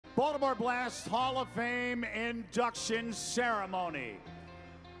Baltimore Blast Hall of Fame induction ceremony.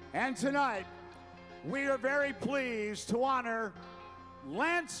 And tonight, we are very pleased to honor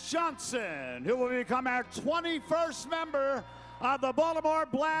Lance Johnson, who will become our 21st member of the Baltimore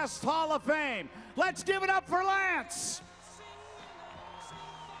Blast Hall of Fame. Let's give it up for Lance.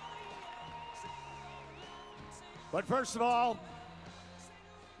 But first of all,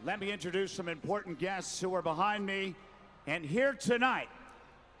 let me introduce some important guests who are behind me and here tonight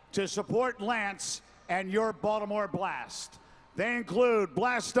to support Lance and your Baltimore Blast. They include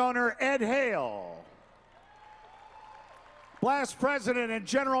Blast owner Ed Hale, Blast president and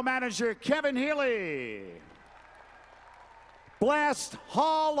general manager Kevin Healy, Blast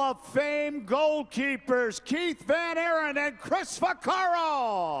Hall of Fame goalkeepers Keith Van Aaron and Chris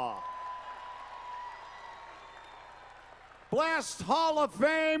Vaccaro, Blast Hall of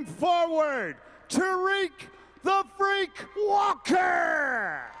Fame forward Tariq the Freak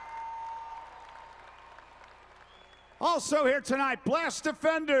Walker. Also here tonight, Blast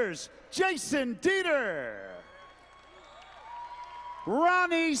defenders Jason Dieter,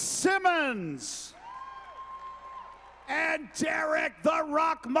 Ronnie Simmons, and Derek the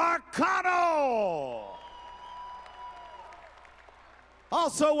Rock Marcano.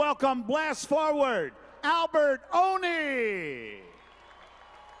 Also welcome Blast forward Albert Oni.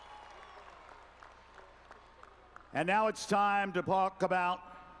 And now it's time to talk about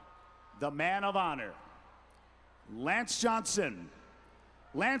the man of honor, Lance Johnson.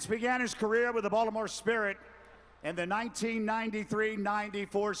 Lance began his career with the Baltimore Spirit in the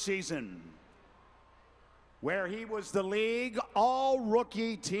 1993-94 season, where he was the league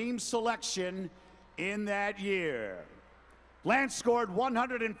all-rookie team selection in that year. Lance scored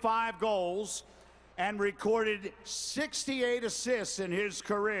 105 goals and recorded 68 assists in his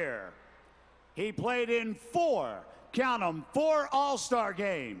career. He played in count 'em, 4 All-Star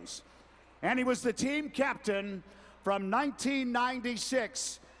games. And he was the team captain from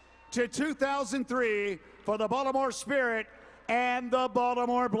 1996 to 2003 for the Baltimore Spirit and the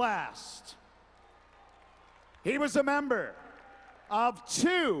Baltimore Blast. He was a member of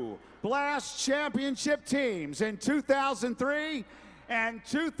 2 Blast championship teams in 2003 and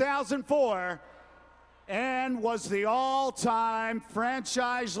 2004 and was the all-time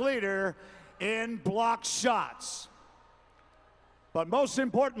franchise leader in block shots. But most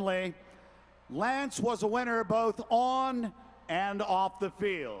importantly, Lance was a winner both on and off the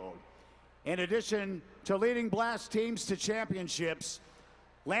field. In addition to leading Blast teams to championships,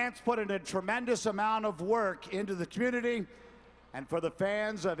 Lance put in a tremendous amount of work into the community and for the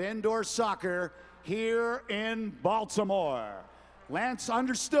fans of indoor soccer here in Baltimore. Lance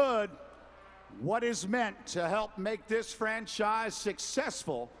understood what is meant to help make this franchise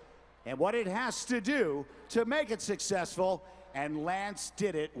successful and what it has to do to make it successful, and Lance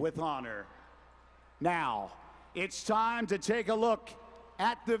did it with honor. Now, it's time to take a look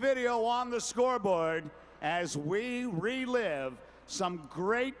at the video on the scoreboard as we relive some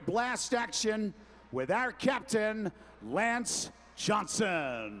great Blast action with our captain, Lance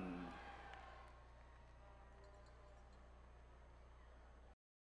Johnson.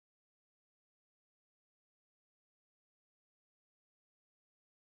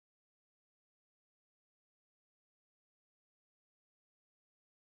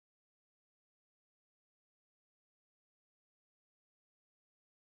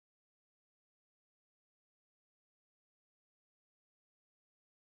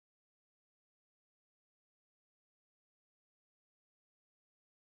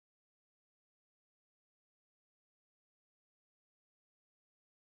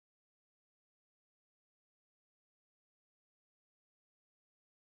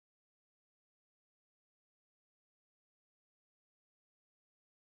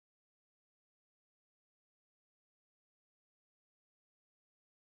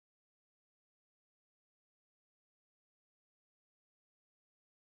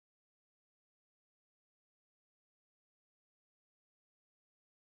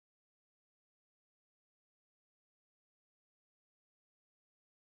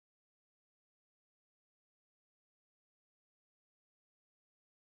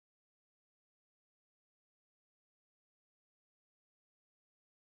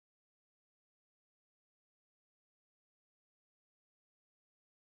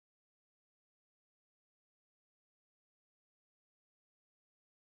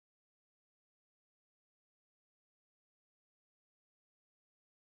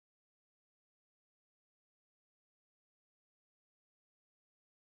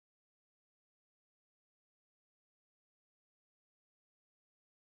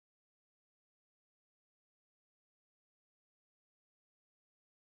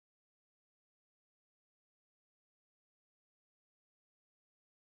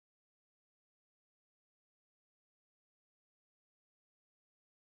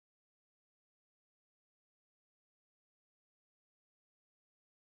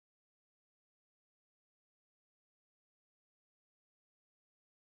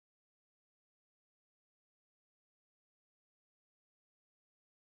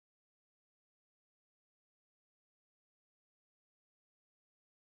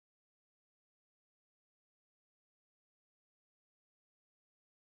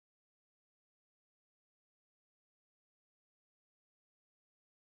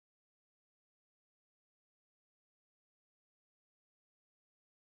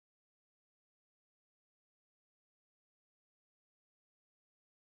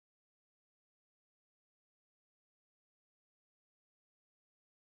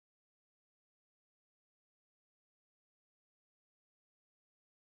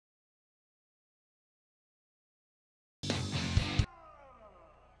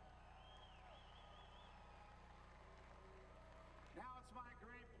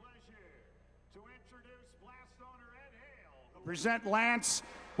 To introduce Blast owner Ed Hale, present Lance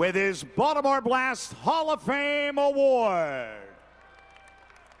with his Baltimore Blast Hall of Fame Award.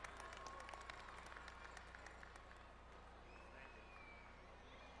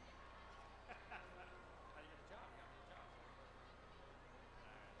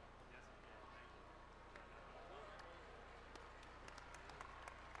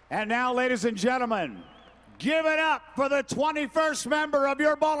 And now, ladies and gentlemen, give it up for the 21st member of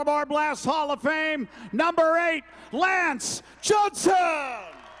your Baltimore Blast Hall of Fame, number 8, Lance Johnson.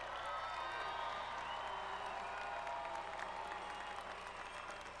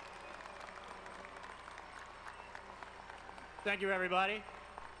 Thank you, everybody.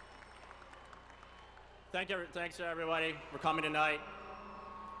 Thanks to everybody for coming tonight.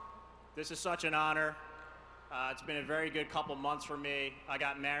 This is such an honor. It's been a very good couple months for me. I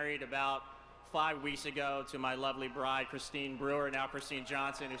got married about 5 weeks ago to my lovely bride, Christine Brewer, now Christine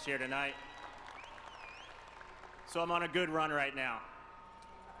Johnson, who's here tonight. So I'm on a good run right now.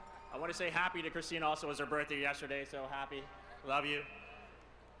 I want to say happy to Christine. Also, it was her birthday yesterday, so happy. Love you.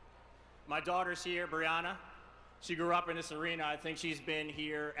 My daughter's here, Brianna. She grew up in this arena. I think she's been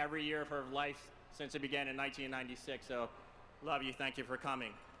here every year of her life since it began in 1996, so love you. Thank you for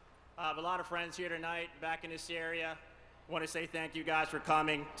coming. I have a lot of friends here tonight, back in this area. I want to say thank you guys for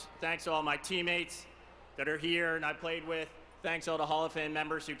coming. Thanks to all my teammates that are here and I played with. Thanks to all the Hall of Fame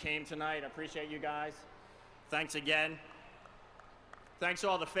members who came tonight. I appreciate you guys. Thanks again. Thanks to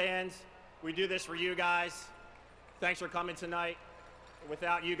all the fans. We do this for you guys. Thanks for coming tonight.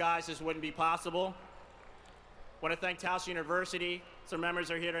 Without you guys, this wouldn't be possible. I want to thank Towson University. Some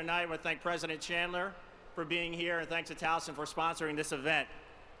members are here tonight. I want to thank President Chandler for being here, and thanks to Towson for sponsoring this event.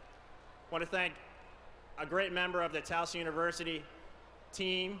 I want to thank a great member of the Towson University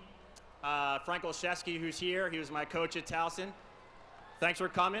team, Frank Olszewski, who's here. He was my coach at Towson. Thanks for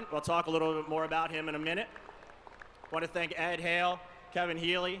coming. We'll talk a little bit more about him in a minute. I want to thank Ed Hale, Kevin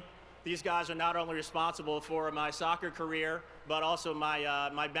Healy. These guys are not only responsible for my soccer career, but also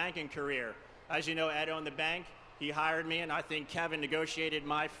my banking career. As you know, Ed owned the bank. He hired me, and I think Kevin negotiated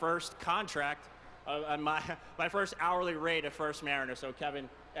my first contract, my first hourly rate at First Mariner. So Kevin,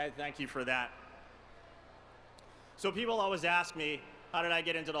 Ed, thank you for that. So people always ask me, how did I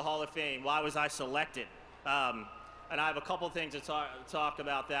get into the Hall of Fame? Why was I selected? And I have a couple things to talk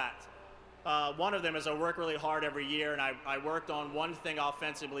about that. One of them is I work really hard every year, and I worked on one thing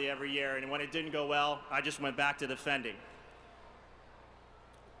offensively every year, and when it didn't go well, I just went back to defending.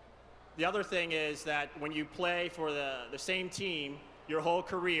 The other thing is that when you play for the same team your whole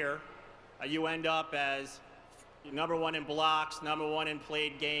career, you end up as #1 in blocks, #1 in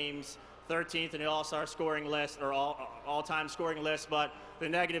played games, 13th in the all-star scoring list, or all-time scoring list, but the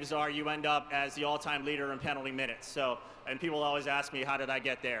negatives are you end up as the all-time leader in penalty minutes. So, and people always ask me, how did I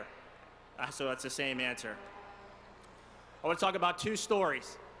get there? So that's the same answer. I want to talk about 2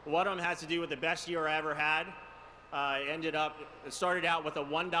 stories. One of them has to do with the best year I ever had. It started out with a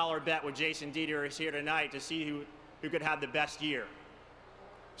 $1 bet with Jason Dieter, who's here tonight, to see who could have the best year.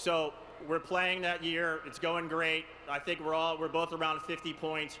 So we're playing that year. It's going great. I think we're both around 50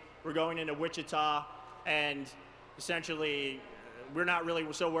 points. We're going into Wichita, and essentially, we're not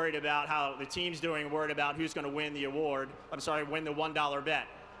really so worried about how the team's doing. We're worried about who's going to win the award. Win the $1 bet.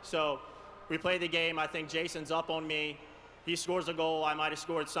 So we play the game. I think Jason's up on me. He scores a goal. I might have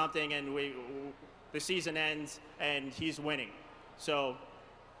scored something, and the season ends, and he's winning. So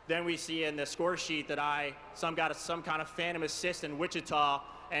then we see in the score sheet that I got some kind of phantom assist in Wichita,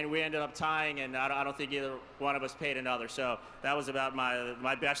 and we ended up tying, and I don't think either one of us paid another. So that was about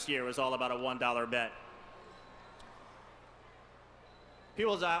my best year. It was all about a $1 bet.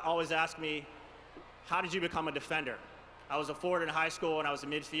 People always ask me, how did you become a defender? I was a forward in high school, and I was a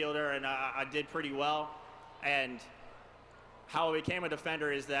midfielder, and I did pretty well. And how I became a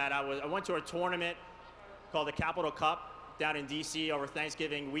defender is that I went to a tournament called the Capital Cup down in DC over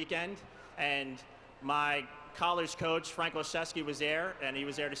Thanksgiving weekend, and my college coach, Frank Olszewski, was there, and he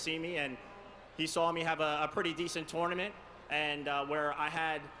was there to see me, and he saw me have a pretty decent tournament, and where I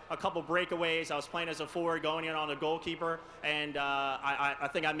had a couple breakaways. I was playing as a forward, going in on the goalkeeper, and I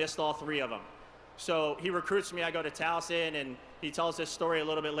think I missed all 3 of them. So he recruits me. I go to Towson, and he tells this story a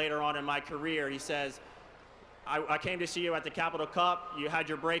little bit later on in my career. He says, I came to see you at the Capital Cup. You had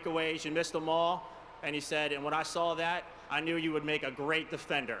your breakaways. You missed them all. And he said, and when I saw that, I knew you would make a great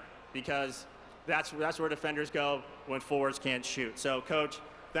defender, because that's where defenders go when forwards can't shoot. So, Coach,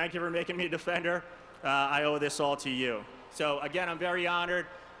 thank you for making me a defender. I owe this all to you. So, again, I'm very honored.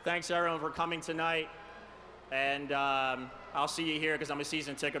 Thanks, everyone, for coming tonight. And I'll see you here because I'm a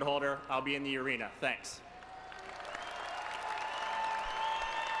season ticket holder. I'll be in the arena. Thanks.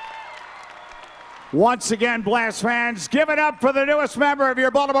 Once again, Blast fans, give it up for the newest member of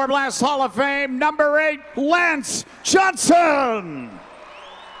your Baltimore Blast Hall of Fame, number 8, Lance Johnson.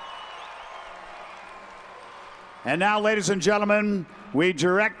 And now, ladies and gentlemen, we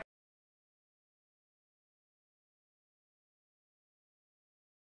direct